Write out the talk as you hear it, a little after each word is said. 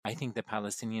I think the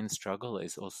Palestinian struggle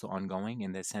is also ongoing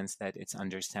in the sense that it's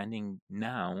understanding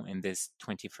now in this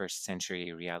 21st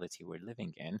century reality we're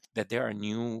living in that there are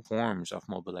new forms of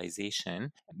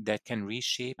mobilization that can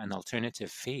reshape an alternative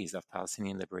phase of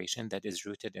Palestinian liberation that is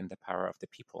rooted in the power of the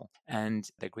people. And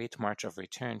the Great March of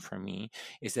Return for me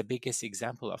is the biggest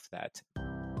example of that.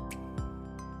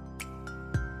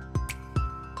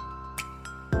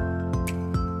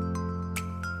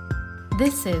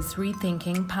 This is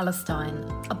Rethinking Palestine,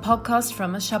 a podcast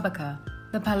from Ashabaka,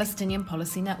 the Palestinian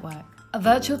Policy Network, a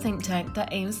virtual think tank that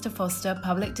aims to foster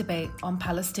public debate on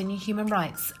Palestinian human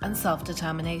rights and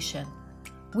self-determination.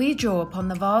 We draw upon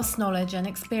the vast knowledge and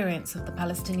experience of the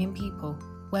Palestinian people,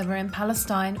 whether in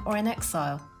Palestine or in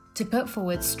exile, to put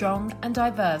forward strong and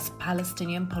diverse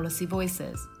Palestinian policy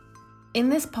voices. In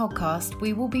this podcast,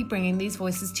 we will be bringing these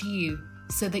voices to you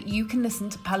so that you can listen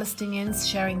to Palestinians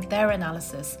sharing their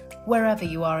analysis wherever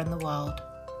you are in the world.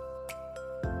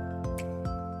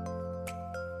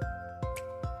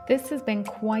 This has been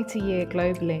quite a year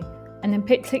globally, and in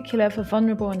particular for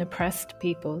vulnerable and oppressed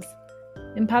peoples.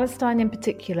 In Palestine in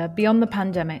particular, beyond the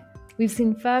pandemic, we've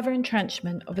seen further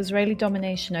entrenchment of Israeli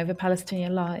domination over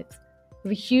Palestinian lives,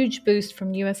 with a huge boost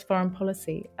from US foreign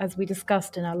policy, as we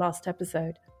discussed in our last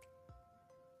episode.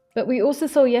 But we also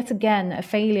saw yet again a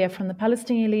failure from the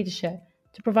Palestinian leadership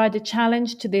to provide a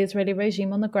challenge to the Israeli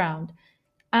regime on the ground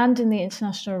and in the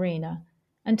international arena,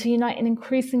 and to unite an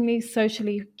increasingly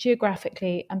socially,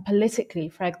 geographically and politically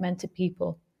fragmented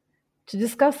people. To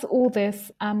discuss all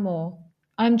this and more,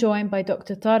 I'm joined by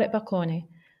Dr. Tariq Baqouni,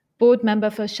 board member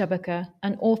for Shabaka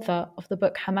and author of the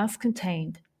book Hamas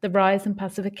Contained, The Rise and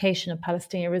Pacification of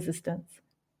Palestinian Resistance.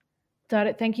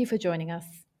 Tariq, thank you for joining us.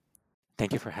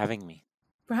 Thank you for having me.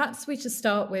 Perhaps we should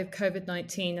start with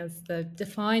COVID-19 as the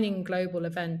defining global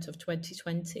event of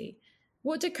 2020.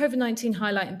 What did COVID-19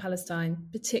 highlight in Palestine,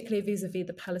 particularly vis-a-vis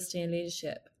the Palestinian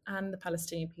leadership and the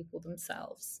Palestinian people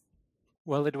themselves?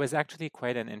 Well, it was actually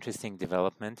quite an interesting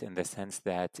development in the sense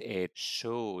that it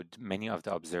showed many of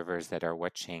the observers that are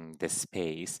watching this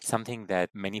space something that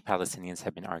many Palestinians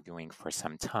have been arguing for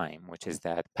some time, which is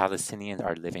that Palestinians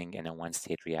are living in a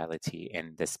one-state reality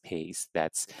in the space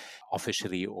that's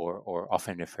officially or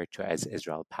often referred to as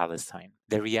Israel-Palestine.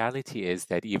 The reality is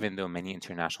that even though many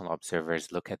international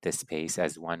observers look at this space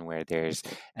as one where there's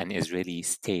an Israeli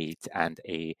state and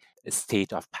a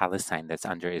state of Palestine that's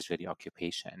under Israeli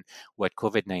occupation, what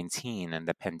COVID-19 and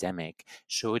the pandemic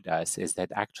showed us is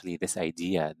that actually this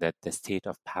idea that the state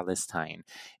of Palestine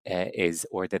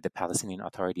or that the Palestinian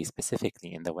Authority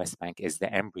specifically in the West Bank is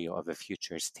the embryo of a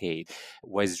future state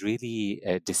was really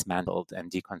dismantled and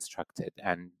deconstructed.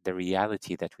 And the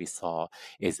reality that we saw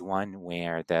is one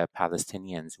where the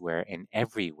Palestinians were in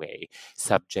every way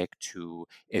subject to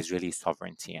Israeli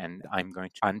sovereignty. And I'm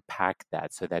going to unpack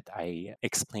that so that I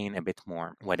explain a bit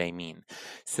more what I mean.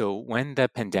 So when the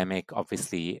pandemic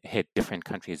obviously hit different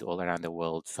countries all around the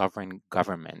world, sovereign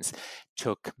governments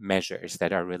took measures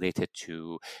that are related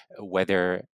to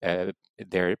whether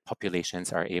their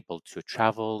populations are able to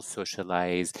travel,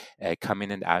 socialize, come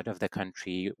in and out of the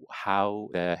country, how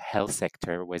the health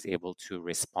sector was able to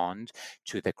respond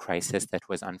to the crisis that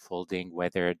was unfolding,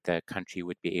 whether the country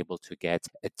would be able to get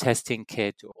a testing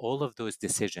kit. All of those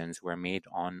decisions were made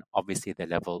on obviously the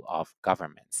level of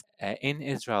governments. In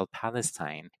Israel,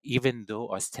 Palestine, even though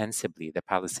ostensibly the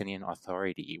Palestinian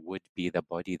Authority would be the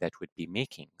body that would be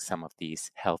making some of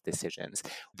these health decisions,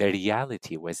 the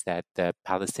reality was that the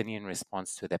Palestinian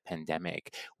response to the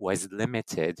pandemic was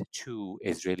limited to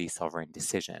Israeli sovereign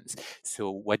decisions. So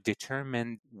what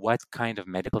determined what kind of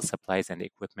medical supplies and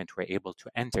equipment were able to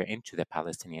enter into the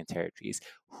Palestinian territories,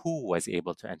 who was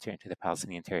able to enter into the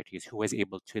Palestinian territories, who was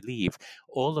able to leave,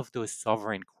 all of those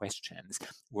sovereign questions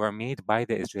were made by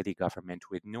the Israeli government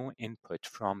with no input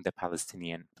from the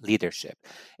Palestinian leadership.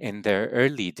 In the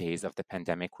early days of the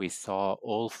pandemic, we saw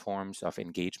all forms of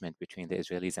engagement between the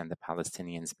Israelis and the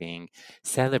Palestinians being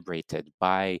celebrated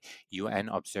by UN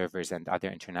observers and other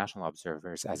international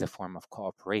observers as a form of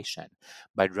cooperation.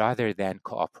 But rather than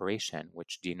cooperation,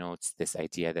 which denotes this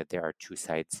idea that there are two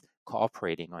sides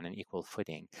cooperating on an equal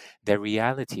footing, the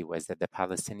reality was that the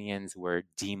Palestinians were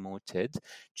demoted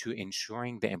to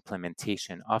ensuring the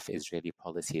implementation of Israeli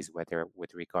policies, whether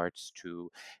with regards to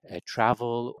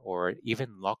travel or even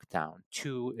lockdown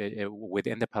to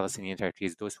within the Palestinian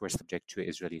territories, those were subject to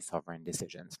Israeli sovereign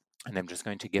decisions. And I'm just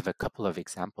going to give a couple of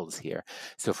examples here.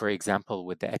 So, for example,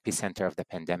 with the epicenter of the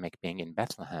pandemic being in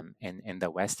Bethlehem in the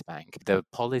West Bank, the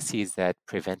policies that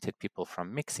prevented people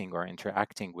from mixing or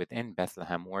interacting within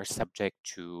Bethlehem were subject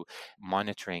to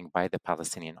monitoring by the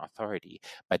Palestinian Authority.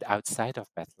 But outside of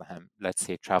Bethlehem, let's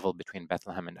say travel between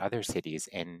Bethlehem and other cities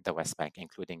in the West Bank,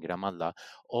 including Ramallah,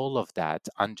 all of that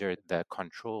under the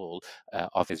control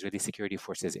of Israeli security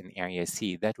forces in Area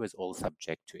C, that was all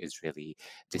subject to Israeli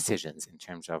decisions in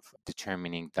terms of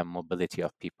determining the mobility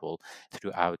of people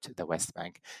throughout the West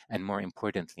Bank, and more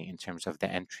importantly, in terms of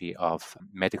the entry of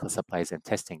medical supplies and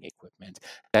testing equipment.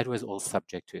 That was all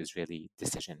subject to Israeli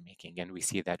decision making. And we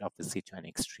see that obviously to an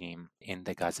extreme in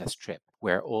the Gaza Strip,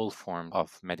 where all forms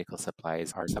of medical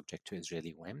supplies are subject to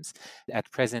Israeli whims. At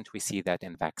present, we see that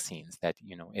in vaccines, that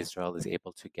Israel is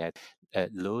able to get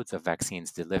loads of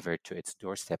vaccines delivered to its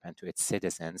doorstep and to its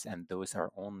citizens, and those are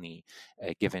only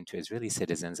given to Israeli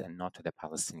citizens and not to the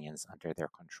Palestinians under their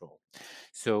control.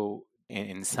 So,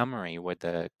 in summary, what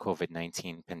the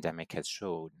COVID-19 pandemic has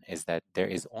showed is that there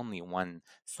is only one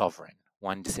sovereign,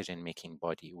 one decision making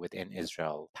body within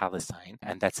Israel, Palestine,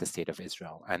 and that's the state of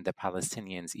Israel. And the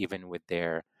Palestinians, even with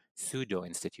their pseudo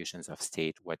institutions of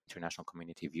state, what international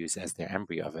community views as their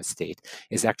embryo of a state,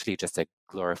 is actually just a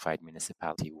glorified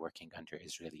municipality working under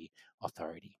Israeli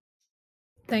authority.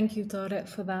 Thank you, Tarek,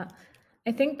 for that.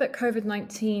 I think that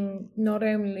COVID-19 not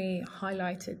only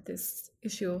highlighted this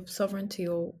issue of sovereignty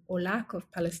or lack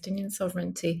of Palestinian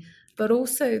sovereignty, but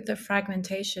also the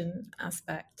fragmentation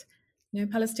aspect.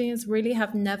 Palestinians really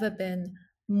have never been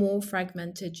more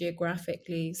fragmented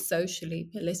geographically, socially,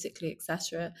 politically,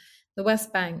 etc. The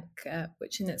West Bank,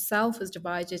 which in itself is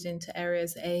divided into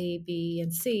areas A, B,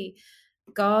 and C,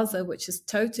 Gaza, which is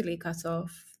totally cut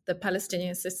off, the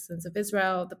Palestinian citizens of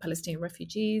Israel, the Palestinian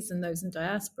refugees, and those in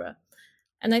diaspora.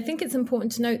 And I think it's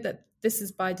important to note that this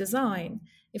is by design.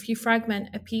 If you fragment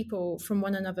a people from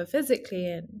one another physically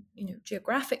and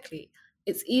geographically,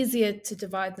 it's easier to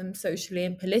divide them socially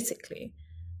and politically.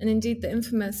 And indeed, the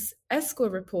infamous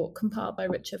ESCOR report compiled by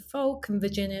Richard Falk and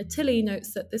Virginia Tilley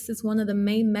notes that this is one of the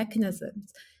main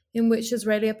mechanisms in which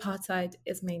Israeli apartheid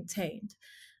is maintained.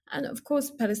 And of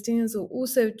course, Palestinians are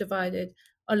also divided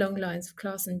along lines of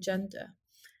class and gender.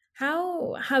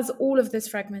 How has all of this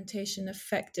fragmentation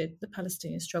affected the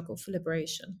Palestinian struggle for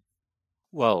liberation?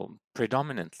 Well,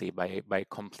 predominantly by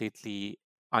completely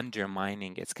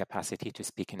undermining its capacity to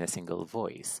speak in a single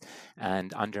voice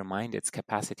and undermine its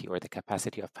capacity or the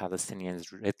capacity of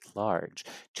Palestinians writ large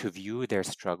to view their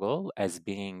struggle as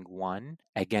being one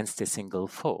against a single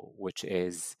foe, which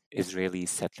is Israeli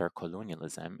settler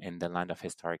colonialism in the land of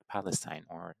historic Palestine,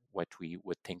 or what we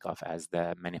would think of as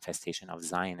the manifestation of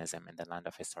Zionism in the land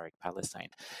of historic Palestine.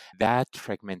 That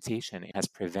fragmentation has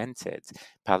prevented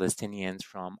Palestinians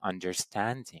from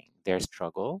understanding their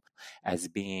struggle as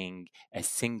being a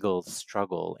single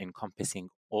struggle encompassing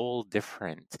all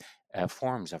different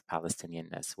forms of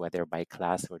Palestinianness, whether by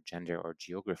class or gender or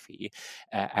geography,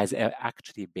 as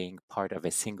actually being part of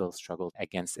a single struggle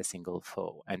against a single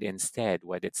foe. And instead,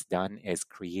 what it's done is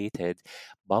created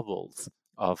bubbles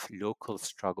of local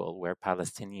struggle where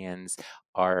Palestinians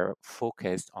are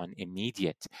focused on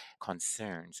immediate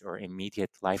concerns or immediate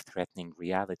life threatening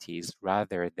realities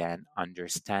rather than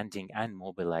understanding and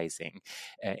mobilizing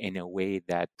in a way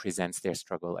that presents their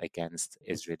struggle against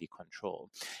Israeli control.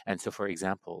 And so, for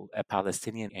example, a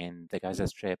Palestinian in the Gaza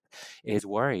Strip is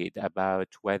worried about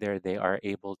whether they are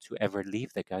able to ever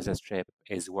leave the Gaza Strip,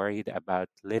 is worried about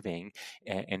living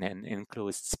in an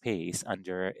enclosed space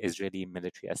under Israeli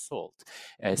military assault.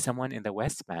 Someone in the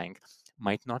West Bank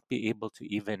might not be able to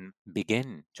even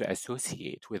begin to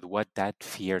associate with what that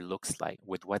fear looks like,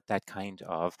 with what that kind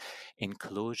of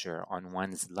enclosure on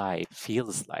one's life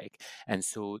feels like. And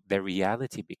so the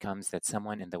reality becomes that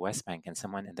someone in the West Bank and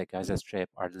someone in the Gaza Strip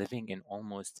are living in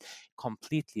almost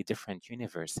completely different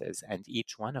universes, and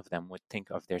each one of them would think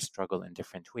of their struggle in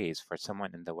different ways. For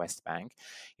someone in the West Bank,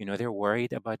 they're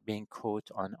worried about being caught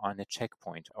on a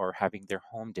checkpoint or having their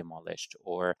home demolished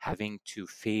or having to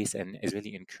face an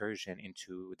Israeli incursion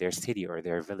into their city or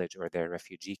their village or their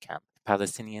refugee camp.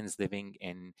 Palestinians living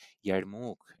in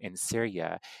Yarmouk in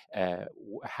Syria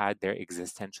had their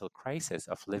existential crisis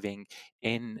of living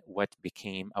in what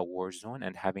became a war zone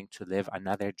and having to live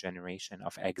another generation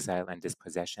of exile and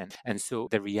dispossession. And so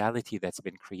the reality that's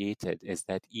been created is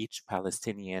that each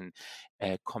Palestinian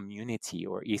community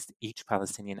or each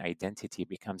Palestinian identity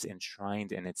becomes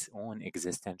enshrined in its own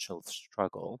existential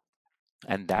struggle.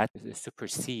 And that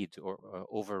supersedes or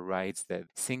overrides the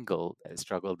single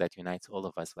struggle that unites all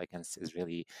of us against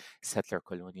Israeli settler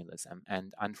colonialism.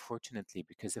 And unfortunately,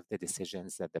 because of the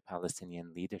decisions that the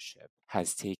Palestinian leadership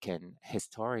has taken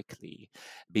historically,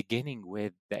 beginning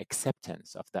with the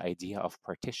acceptance of the idea of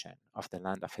partition of the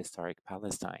land of historic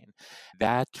Palestine,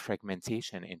 that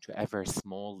fragmentation into ever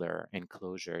smaller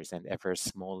enclosures and ever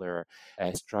smaller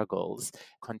struggles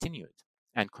continued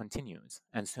and continues.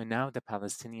 And so now the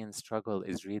Palestinian struggle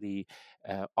is really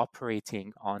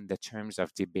operating on the terms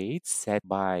of debate set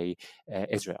by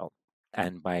Israel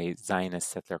and by Zionist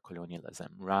settler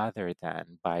colonialism, rather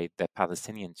than by the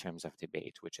Palestinian terms of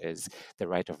debate, which is the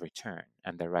right of return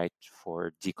and the right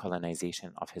for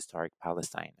decolonization of historic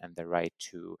Palestine and the right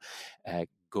to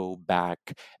go back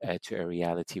to a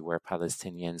reality where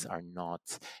Palestinians are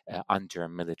not under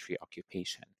military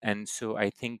occupation. And so I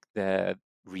think the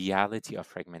reality of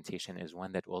fragmentation is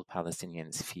one that all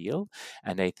Palestinians feel.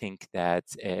 And I think that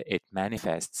it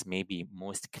manifests maybe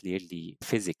most clearly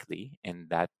physically in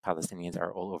that Palestinians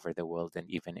are all over the world and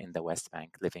even in the West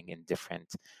Bank living in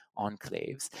different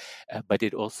enclaves. But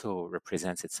it also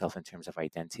represents itself in terms of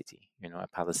identity. You know, a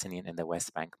Palestinian in the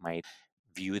West Bank might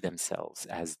view themselves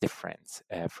as different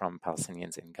from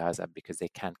Palestinians in Gaza because they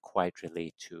can't quite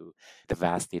relate to the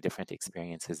vastly different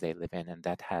experiences they live in. And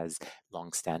that has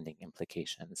long-standing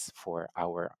implications for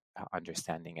our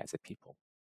understanding as a people.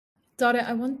 Dara,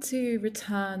 I want to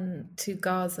return to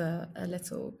Gaza a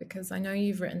little because I know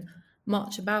you've written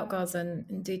much about Gaza, and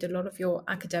indeed a lot of your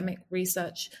academic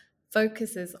research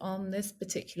focuses on this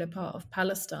particular part of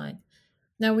Palestine.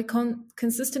 Now, we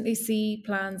consistently see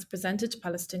plans presented to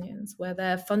Palestinians where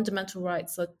their fundamental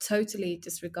rights are totally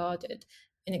disregarded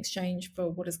in exchange for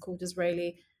what is called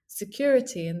Israeli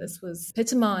security, and this was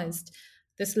epitomized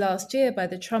this last year by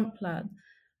the Trump plan.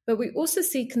 But we also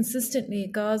see consistently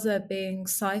Gaza being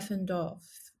siphoned off,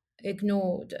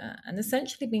 ignored, and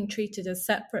essentially being treated as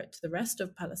separate to the rest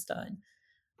of Palestine.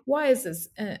 Why is this,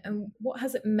 and what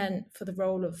has it meant for the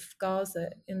role of Gaza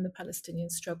in the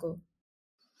Palestinian struggle?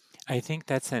 I think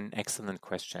that's an excellent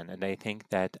question. And I think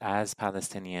that as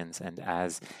Palestinians and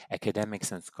as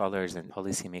academics and scholars and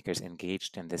policymakers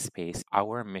engaged in this space,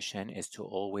 our mission is to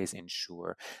always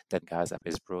ensure that Gaza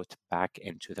is brought back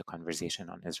into the conversation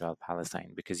on Israel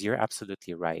Palestine. Because you're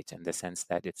absolutely right in the sense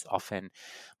that it's often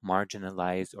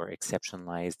marginalized or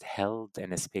exceptionalized, held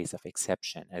in a space of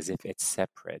exception as if it's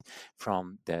separate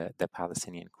from the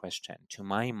Palestinian question. To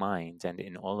my mind, and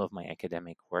in all of my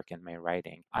academic work and my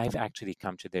writing, I've actually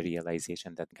come to the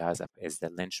realization that Gaza is the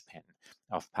linchpin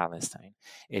of Palestine.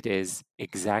 It is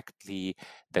exactly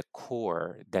the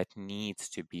core that needs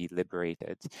to be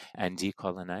liberated and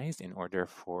decolonized in order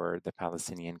for the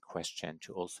Palestinian question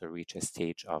to also reach a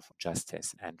stage of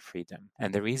justice and freedom.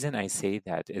 And the reason I say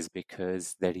that is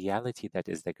because the reality that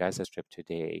is the Gaza Strip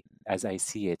today, as I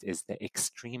see it, is the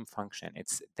extreme function.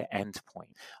 It's the end point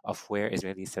of where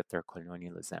Israeli settler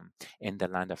colonialism in the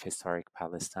land of historic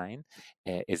Palestine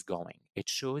is going. It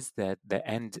shows that the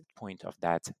end point of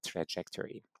that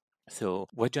trajectory. So,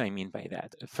 what do I mean by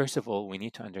that? First of all, we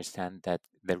need to understand that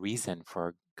the reason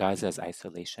for Gaza's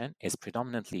isolation is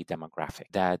predominantly demographic,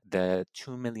 that the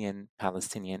 2 million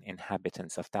Palestinian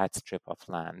inhabitants of that strip of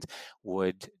land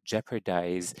would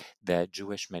jeopardize the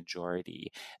Jewish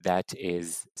majority that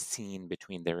is seen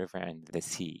between the river and the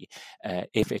sea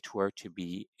if it were to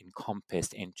be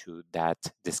encompassed into that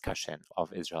discussion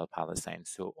of Israel Palestine.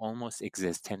 So, almost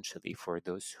existentially, for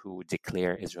those who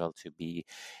declare Israel to be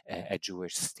a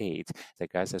Jewish state, the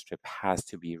Gaza Strip has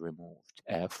to be removed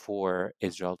for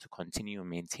Israel to continue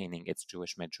maintaining its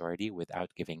Jewish majority without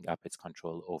giving up its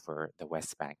control over the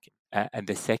West Bank. And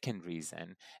the second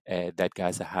reason that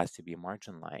Gaza has to be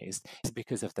marginalized is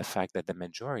because of the fact that the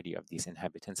majority of these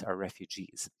inhabitants are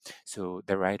refugees. So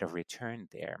the right of return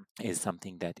there is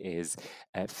something that is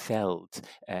felt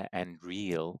and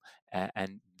real.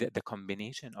 And the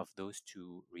combination of those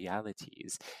two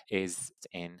realities is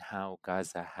in how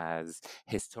Gaza has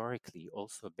historically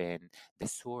also been the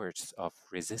source of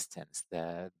resistance,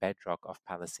 the bedrock of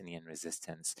Palestinian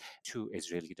resistance to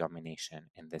Israeli domination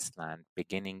in this land,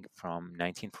 beginning from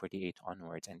 1948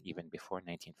 onwards and even before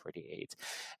 1948.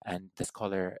 And the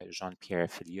scholar Jean-Pierre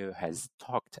Fillieux has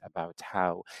talked about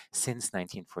how since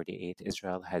 1948,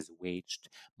 Israel has waged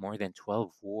more than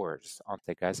 12 wars on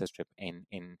the Gaza Strip in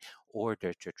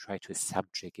order to try to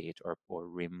subjugate or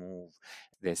remove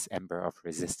this ember of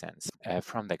resistance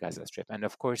from the Gaza Strip. And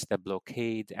of course, the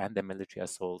blockade and the military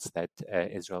assaults that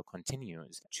Israel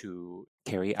continues to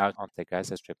carry out on the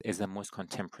Gaza Strip is the most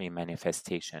contemporary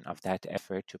manifestation of that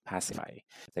effort to pacify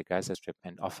the Gaza Strip.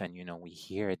 And often, we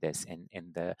hear this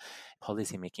in the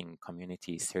policymaking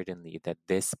community, certainly, that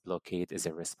this blockade is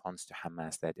a response to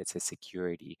Hamas, that it's a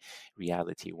security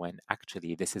reality, when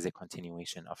actually this is a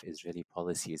continuation of Israeli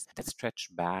policies that stretch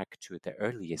back to the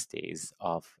earliest days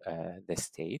of the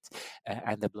state.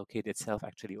 And the blockade itself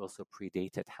actually also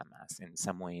predated Hamas. In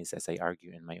some ways, as I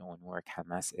argue in my own work,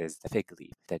 Hamas is the fig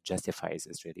leaf that justifies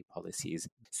Israeli policies.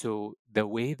 So the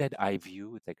way that I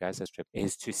view the Gaza Strip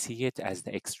is to see it as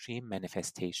the extreme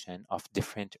manifestation of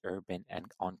different urban and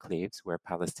enclaves where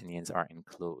Palestinians are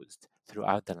enclosed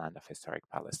throughout the land of historic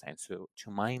Palestine. So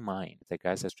to my mind, the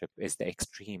Gaza Strip is the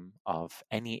extreme of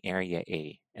any Area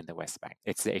A in the West Bank.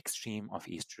 It's the extreme of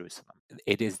East Jerusalem.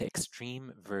 It is the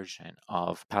extreme version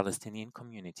of Palestinian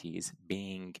communities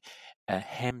being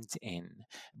hemmed in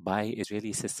by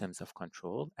Israeli systems of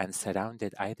control and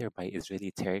surrounded either by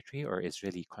Israeli territory or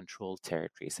Israeli controlled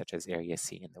territory, such as Area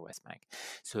C in the West Bank.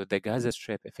 So the Gaza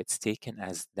Strip, if it's taken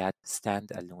as that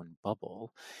standalone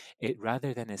bubble,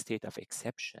 rather than a state of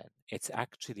exception, it's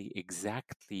actually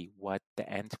exactly what the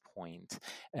end point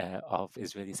of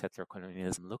Israeli settler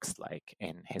colonialism looks like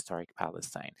in historic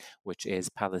Palestine, which is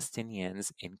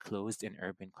Palestinians enclosed in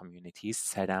urban communities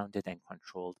surrounded and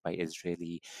controlled by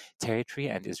Israeli territory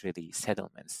and Israeli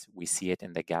settlements. We see it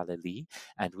in the Galilee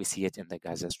and we see it in the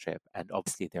Gaza Strip. And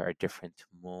obviously, there are different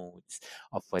modes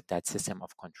of what that system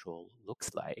of control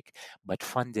looks like. But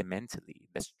fundamentally,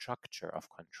 the structure of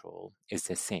control is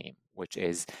the same, which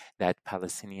is that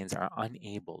Palestinians are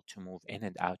unable to move in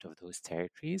and out of those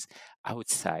territories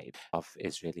outside of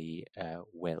Israeli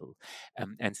will.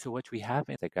 And so, what we have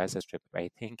in the Gaza Strip, I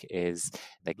think, is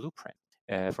the blueprint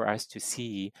for us to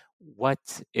see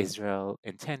what Israel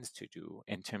intends to do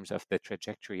in terms of the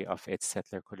trajectory of its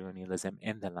settler colonialism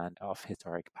in the land of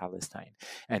historic Palestine.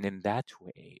 And in that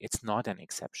way, it's not an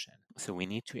exception. So we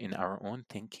need to, in our own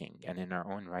thinking and in our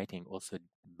own writing, also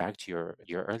back to your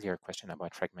earlier question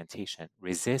about fragmentation,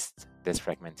 resist this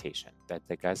fragmentation, that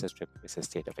the Gaza Strip is a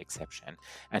state of exception,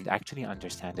 and actually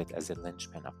understand it as a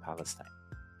linchpin of Palestine.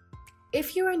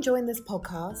 If you're enjoying this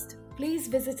podcast, please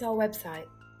visit our website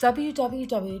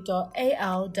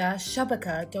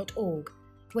www.al-shabaka.org,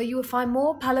 where you will find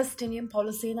more Palestinian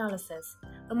policy analysis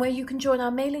and where you can join our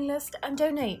mailing list and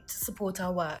donate to support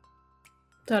our work.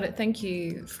 Tariq, thank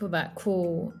you for that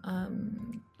call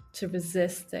to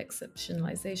resist the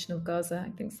exceptionalization of Gaza.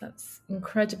 I think that's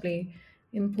incredibly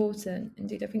important.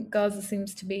 Indeed, I think Gaza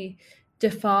seems to be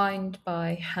defined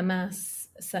by Hamas,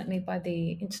 certainly by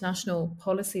the international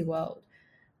policy world.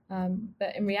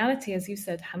 But in reality, as you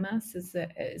said, Hamas is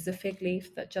a fig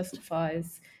leaf that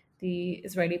justifies the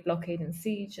Israeli blockade and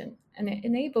siege, and it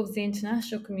enables the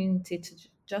international community to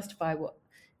justify what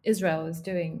Israel is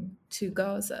doing to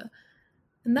Gaza.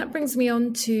 And that brings me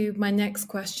on to my next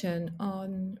question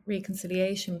on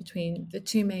reconciliation between the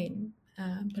two main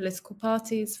political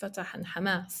parties, Fatah and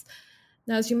Hamas.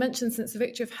 Now, as you mentioned, since the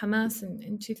victory of Hamas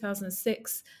in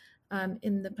 2006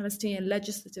 in the Palestinian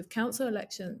Legislative Council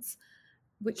elections,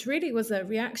 which really was a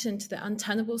reaction to the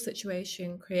untenable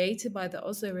situation created by the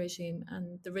Oslo regime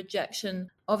and the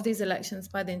rejection of these elections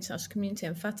by the international community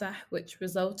and Fatah, which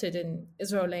resulted in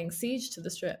Israel laying siege to the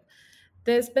Strip,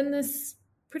 there's been this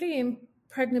pretty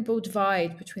impregnable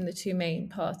divide between the two main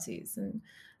parties. And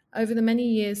over the many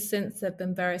years since, there have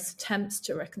been various attempts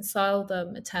to reconcile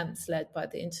them, attempts led by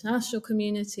the international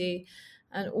community,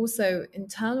 and also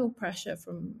internal pressure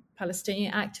from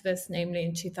Palestinian activists, namely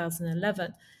in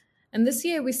 2011. And this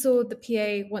year we saw the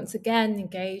PA once again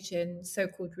engage in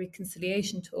so-called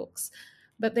reconciliation talks,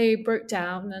 but they broke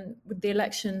down, and with the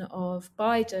election of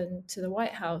Biden to the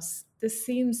White House, this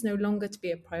seems no longer to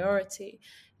be a priority,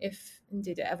 if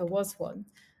indeed it ever was one.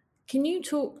 Can you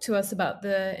talk to us about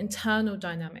the internal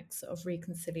dynamics of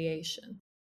reconciliation?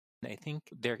 I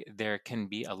think there can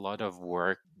be a lot of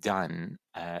work done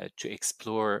to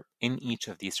explore in each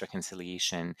of these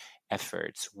reconciliation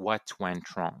efforts what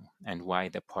went wrong and why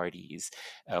the parties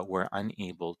were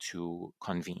unable to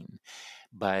convene.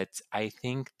 But I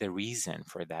think the reason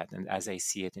for that, and as I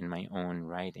see it in my own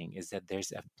writing, is that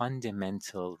there's a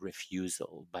fundamental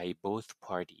refusal by both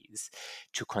parties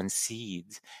to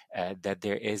concede that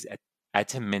there is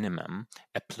at a minimum,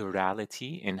 a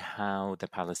plurality in how the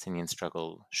Palestinian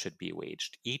struggle should be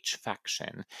waged. Each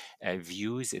faction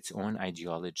views its own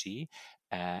ideology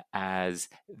as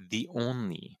the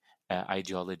only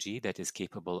ideology that is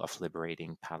capable of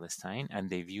liberating Palestine, and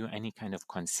they view any kind of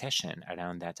concession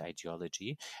around that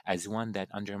ideology as one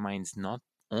that undermines not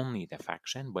only the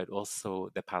faction, but also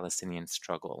the Palestinian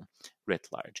struggle writ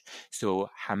large. So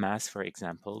Hamas, for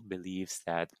example, believes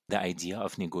that the idea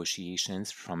of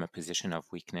negotiations from a position of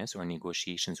weakness or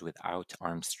negotiations without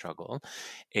armed struggle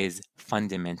is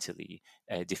fundamentally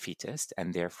defeatist,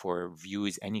 and therefore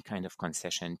views any kind of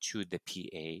concession to the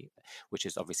PA, which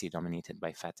is obviously dominated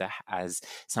by Fatah, as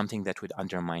something that would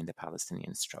undermine the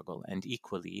Palestinian struggle. And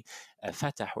equally,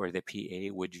 Fatah or the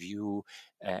PA would view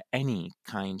any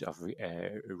kind of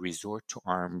resort to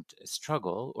armed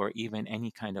struggle or even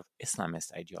any kind of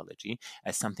Islamist ideology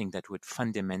as something that would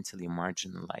fundamentally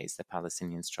marginalize the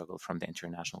Palestinian struggle from the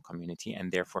international community,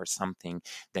 and therefore something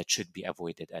that should be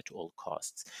avoided at all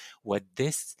costs. What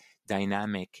this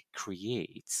dynamic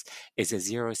creates is a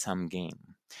zero sum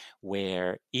game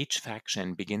where each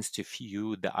faction begins to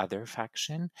view the other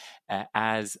faction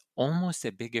as almost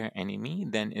a bigger enemy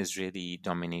than Israeli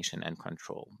domination and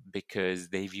control, because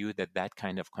they view that that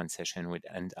kind of concession would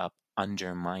end up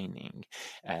undermining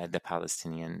the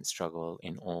Palestinian struggle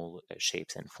in all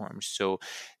shapes and forms. So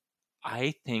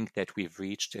I think that we've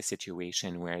reached a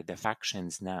situation where the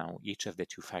factions now, each of the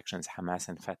two factions, Hamas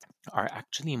and Fatah, are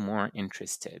actually more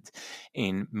interested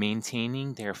in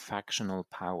maintaining their factional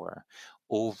power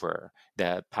over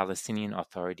the Palestinian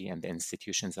Authority and the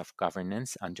institutions of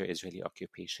governance under Israeli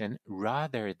occupation,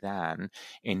 rather than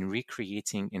in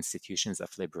recreating institutions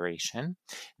of liberation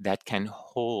that can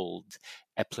hold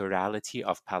a plurality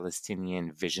of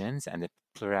Palestinian visions and a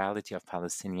plurality of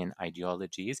Palestinian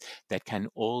ideologies that can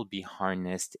all be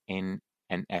harnessed in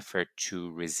an effort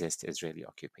to resist Israeli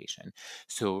occupation.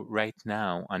 So, right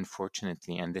now,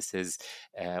 unfortunately, and this is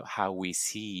how we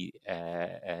see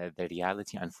the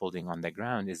reality unfolding on the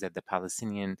ground, is that the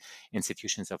Palestinian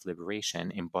institutions of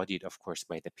liberation, embodied, of course,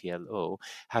 by the PLO,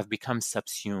 have become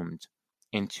subsumed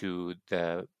into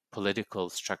the political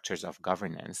structures of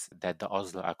governance that the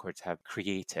Oslo Accords have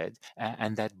created,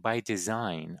 and that by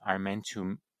design are meant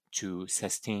to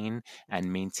sustain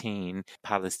and maintain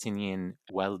Palestinian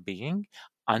well being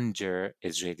under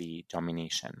Israeli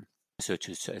domination. So,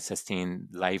 to sustain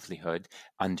livelihood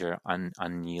under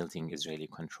unyielding Israeli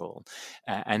control.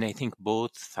 And I think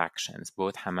both factions,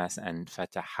 both Hamas and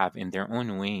Fatah, have in their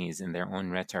own ways, in their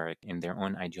own rhetoric, in their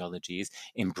own ideologies,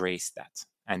 embraced that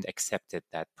and accepted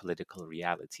that political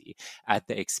reality at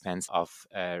the expense of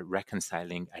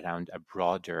reconciling around a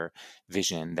broader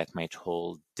vision that might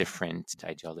hold different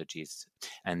ideologies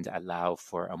and allow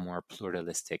for a more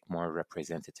pluralistic, more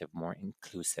representative, more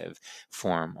inclusive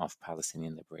form of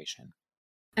Palestinian liberation.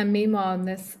 And meanwhile, in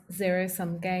this zero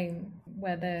sum game,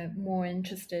 where they're more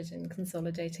interested in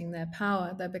consolidating their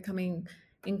power, they're becoming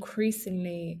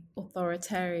increasingly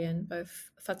authoritarian, both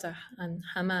Fatah and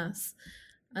Hamas.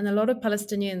 And a lot of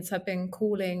Palestinians have been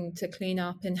calling to clean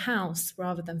up in house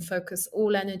rather than focus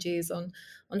all energies on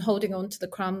holding on to the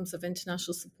crumbs of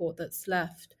international support that's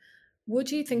left. What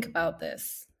do you think about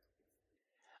this?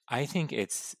 I think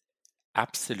it's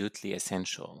absolutely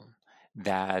essential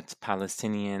that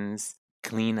Palestinians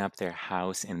clean up their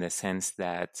house in the sense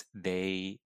that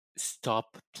they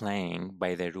stop playing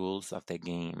by the rules of the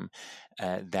game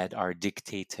that are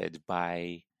dictated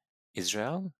by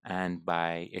Israel and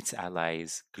by its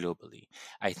allies globally.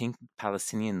 I think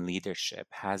Palestinian leadership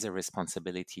has a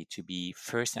responsibility to be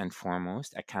first and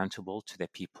foremost accountable to the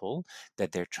people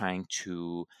that they're trying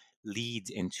to lead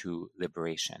into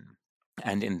liberation.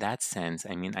 And in that sense,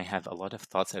 I mean, I have a lot of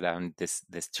thoughts around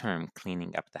this term,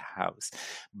 cleaning up the house.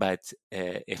 But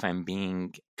if I'm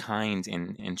being kind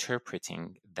in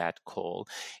interpreting that call,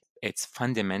 it's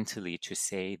fundamentally to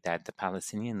say that the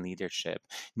Palestinian leadership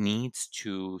needs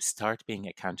to start being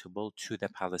accountable to the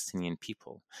Palestinian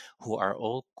people, who are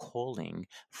all calling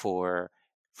for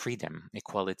freedom,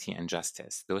 equality, and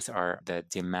justice. Those are the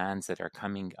demands that are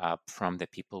coming up from the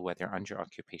people, whether under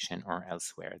occupation or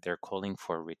elsewhere. They're calling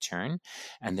for return,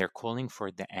 and they're calling for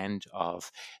the end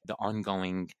of the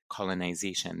ongoing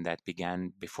colonization that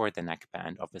began before the Nakba,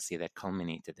 and obviously that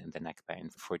culminated in the Nakba in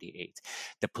 48.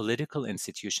 The political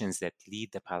institutions that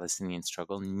lead the Palestinian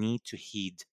struggle need to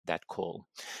heed that call.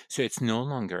 So it's no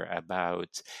longer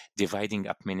about dividing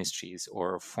up ministries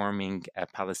or forming a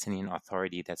Palestinian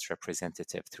authority that's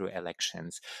representative through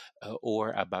elections,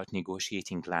 or about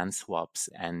negotiating land swaps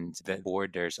and the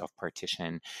borders of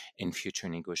partition in future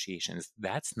negotiations.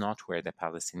 That's not where the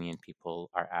Palestinian people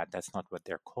are at. That's not what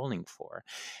they're calling for.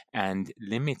 And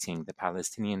limiting the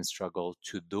Palestinian struggle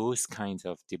to those kinds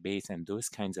of debates and those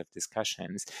kinds of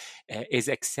discussions is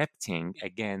accepting,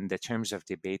 again, the terms of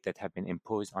debate that have been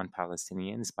imposed on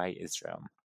Palestinians by Israel.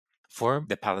 For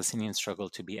the Palestinian struggle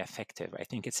to be effective, I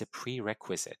think it's a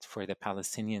prerequisite for the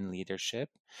Palestinian leadership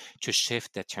to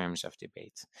shift the terms of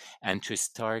debate and to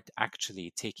start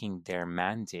actually taking their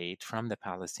mandate from the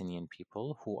Palestinian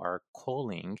people who are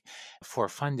calling for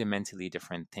fundamentally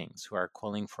different things, who are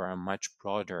calling for a much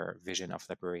broader vision of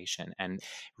liberation and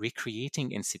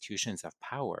recreating institutions of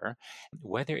power,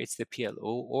 whether it's the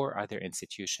PLO or other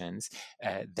institutions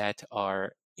that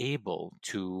are able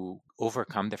to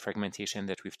overcome the fragmentation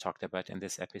that we've talked about in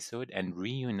this episode and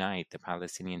reunite the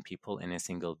Palestinian people in a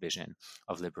single vision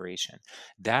of liberation.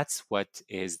 That's what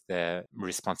is the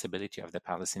responsibility of the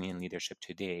Palestinian leadership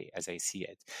today, as I see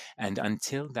it. And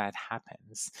until that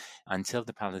happens, until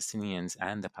the Palestinians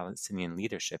and the Palestinian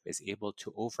leadership is able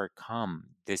to overcome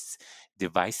this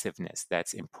divisiveness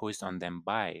that's imposed on them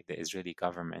by the Israeli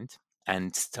government,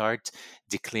 and start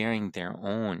declaring their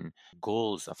own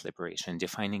goals of liberation,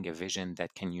 defining a vision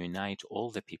that can unite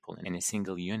all the people in a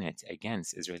single unit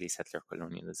against Israeli settler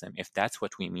colonialism. If that's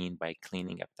what we mean by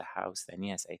cleaning up the house, then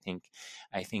yes, I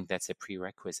think that's a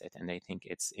prerequisite, and I think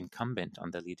it's incumbent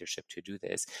on the leadership to do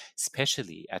this,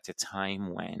 especially at a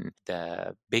time when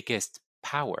the biggest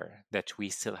power that we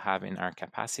still have in our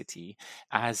capacity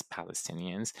as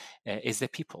Palestinians is the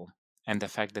people, and the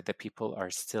fact that the people are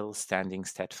still standing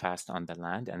steadfast on the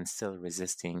land and still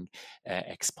resisting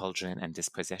expulsion and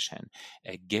dispossession,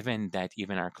 given that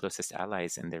even our closest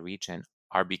allies in the region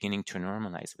are beginning to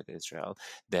normalize with Israel,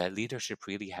 the leadership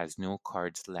really has no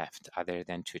cards left other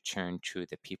than to turn to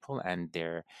the people and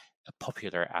their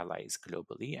popular allies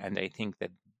globally. And I think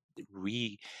that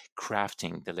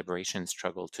recrafting the liberation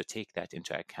struggle to take that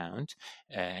into account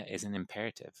is an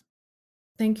imperative.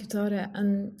 Thank you, Tara.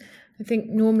 And I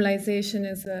think normalization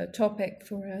is a topic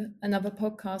for another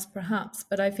podcast, perhaps,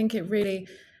 but I think it really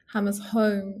hammers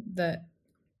home that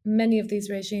many of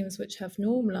these regimes which have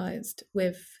normalized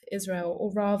with Israel,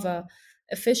 or rather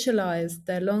officialized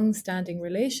their long-standing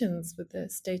relations with the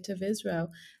state of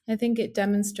Israel, I think it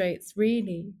demonstrates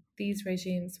really these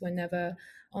regimes were never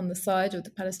on the side of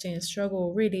the Palestinian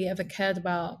struggle, really ever cared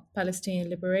about Palestinian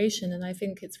liberation. And I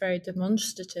think it's very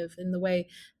demonstrative in the way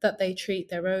that they treat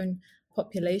their own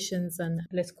populations and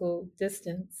political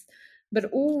distance. But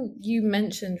all you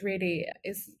mentioned really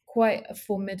is quite a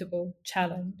formidable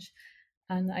challenge.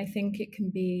 And I think it can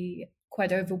be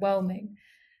quite overwhelming.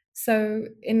 So,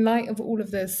 in light of all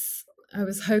of this, I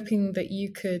was hoping that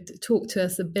you could talk to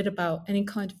us a bit about any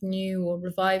kind of new or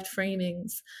revived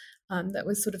framings that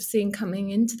we're sort of seeing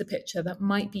coming into the picture that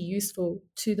might be useful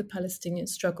to the Palestinian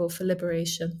struggle for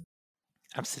liberation.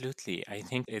 Absolutely. I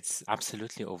think it's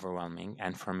absolutely overwhelming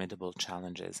and formidable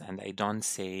challenges. And I don't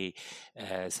say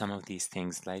some of these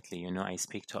things lightly. You know, I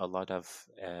speak to a lot of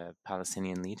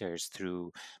Palestinian leaders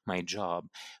through my job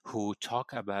who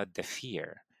talk about the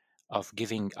fear of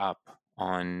giving up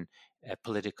on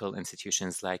political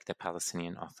institutions like the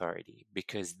Palestinian Authority,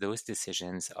 because those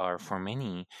decisions are, for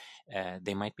many,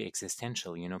 they might be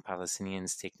existential. You know,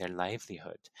 Palestinians take their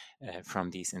livelihood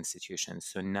from these institutions.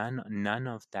 So none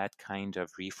of that kind of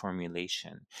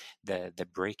reformulation, the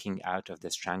breaking out of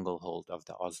the stranglehold of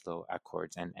the Oslo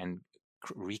Accords and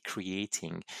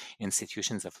recreating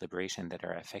institutions of liberation that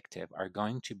are effective are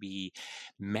going to be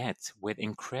met with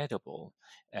incredible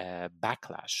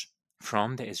backlash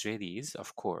from the Israelis,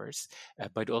 of course,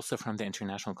 but also from the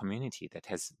international community that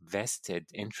has vested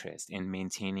interest in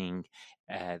maintaining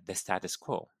the status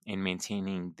quo, in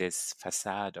maintaining this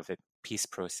facade of a peace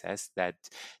process that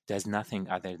does nothing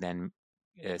other than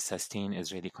sustain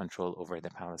Israeli control over the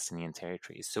Palestinian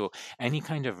territories. So, any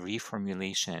kind of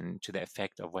reformulation to the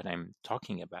effect of what I'm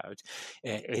talking about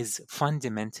is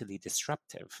fundamentally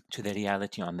disruptive to the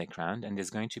reality on the ground and is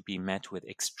going to be met with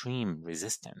extreme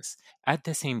resistance. At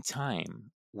the same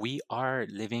time, we are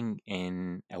living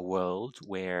in a world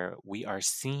where we are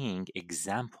seeing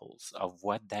examples of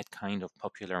what that kind of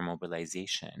popular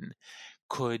mobilization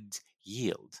could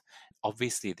yield.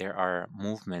 Obviously, there are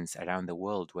movements around the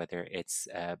world, whether it's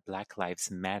Black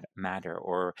Lives Matter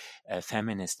or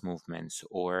feminist movements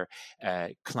or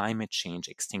climate change,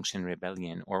 Extinction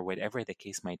Rebellion, or whatever the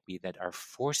case might be, that are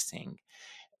forcing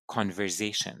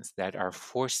conversations, that are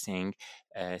forcing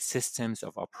systems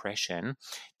of oppression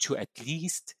to at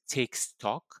least take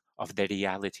stock of the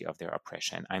reality of their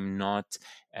oppression. I'm not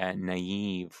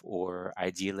naive or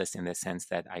idealist in the sense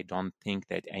that I don't think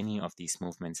that any of these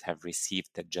movements have received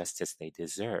the justice they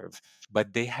deserve,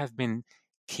 but they have been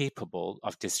capable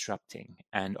of disrupting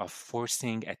and of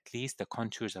forcing at least the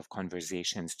contours of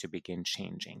conversations to begin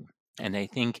changing. And I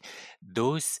think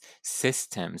those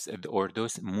systems or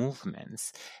those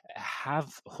movements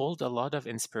hold a lot of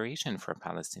inspiration for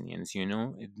Palestinians.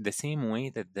 The same way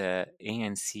that the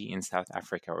ANC in South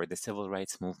Africa or the civil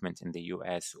rights movement in the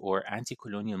US or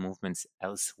anti-colonial movements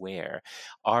elsewhere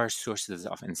are sources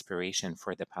of inspiration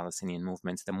for the Palestinian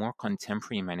movements. The more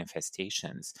contemporary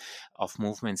manifestations of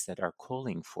movements that are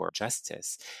calling for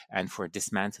justice and for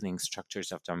dismantling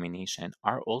structures of domination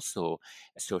are also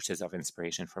sources of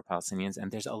inspiration for Palestinians,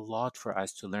 and there's a lot for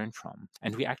us to learn from.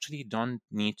 And we actually don't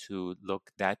need to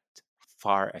look that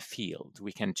far afield.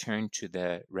 We can turn to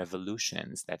the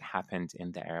revolutions that happened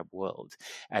in the Arab world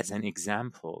as an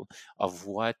example of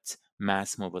what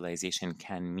mass mobilization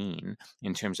can mean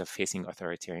in terms of facing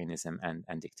authoritarianism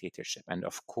and dictatorship. And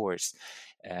of course,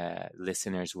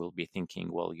 listeners will be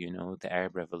thinking, well, the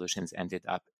Arab revolutions ended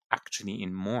up actually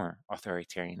in more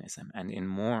authoritarianism and in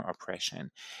more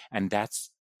oppression. And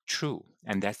that's true.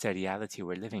 And that's the reality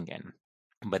we're living in.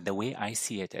 But the way I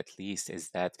see it, at least, is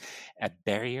that a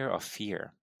barrier of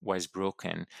fear was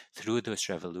broken through those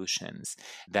revolutions,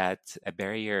 that a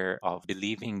barrier of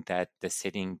believing that the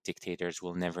sitting dictators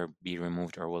will never be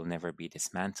removed or will never be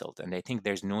dismantled. And I think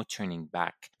there's no turning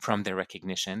back from the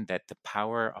recognition that the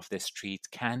power of the street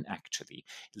can actually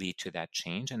lead to that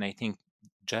change. And I think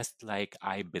just like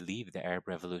I believe the Arab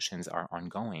revolutions are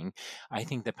ongoing, I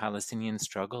think the Palestinian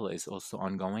struggle is also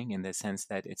ongoing in the sense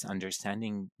that it's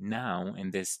understanding now in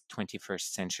this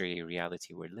 21st century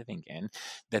reality we're living in,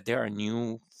 that there are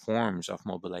new forms of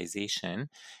mobilization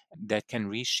that can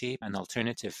reshape an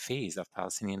alternative phase of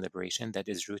Palestinian liberation that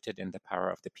is rooted in the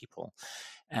power of the people.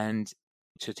 And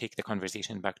to take the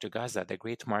conversation back to Gaza, the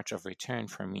Great March of Return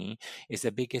for me is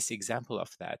the biggest example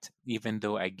of that, even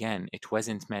though, again, it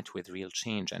wasn't met with real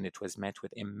change and it was met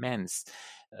with immense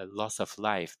loss of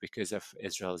life because of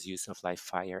Israel's use of live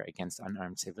fire against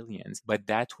unarmed civilians. But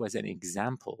that was an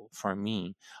example for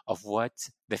me of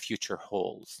what the future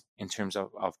holds in terms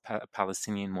of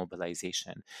Palestinian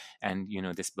mobilization. And,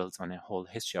 this builds on a whole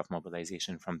history of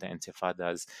mobilization from the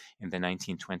intifadas in the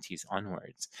 1920s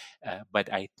onwards.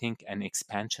 But I think an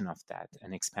expansion of that,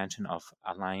 an expansion of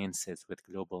alliances with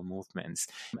global movements,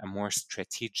 a more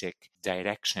strategic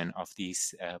direction of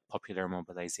these popular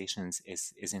mobilizations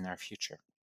is in our future.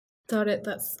 Tariq,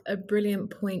 that's a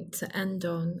brilliant point to end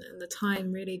on. And the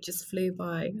time really just flew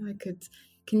by. I could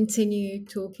continue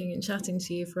talking and chatting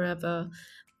to you forever,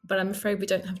 but I'm afraid we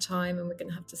don't have time and we're going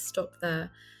to have to stop there.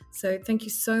 So thank you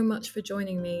so much for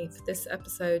joining me for this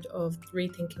episode of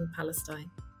Rethinking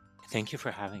Palestine. Thank you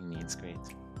for having me. It's great.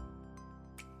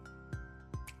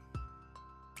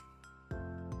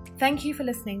 Thank you for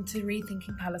listening to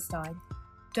Rethinking Palestine.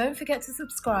 Don't forget to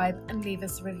subscribe and leave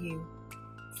us a review.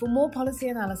 For more policy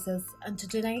analysis and to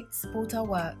donate to support our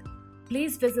work,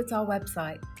 please visit our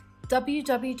website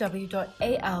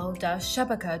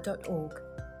www.al-shabaka.org.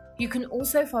 You can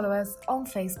also follow us on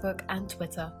Facebook and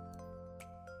Twitter.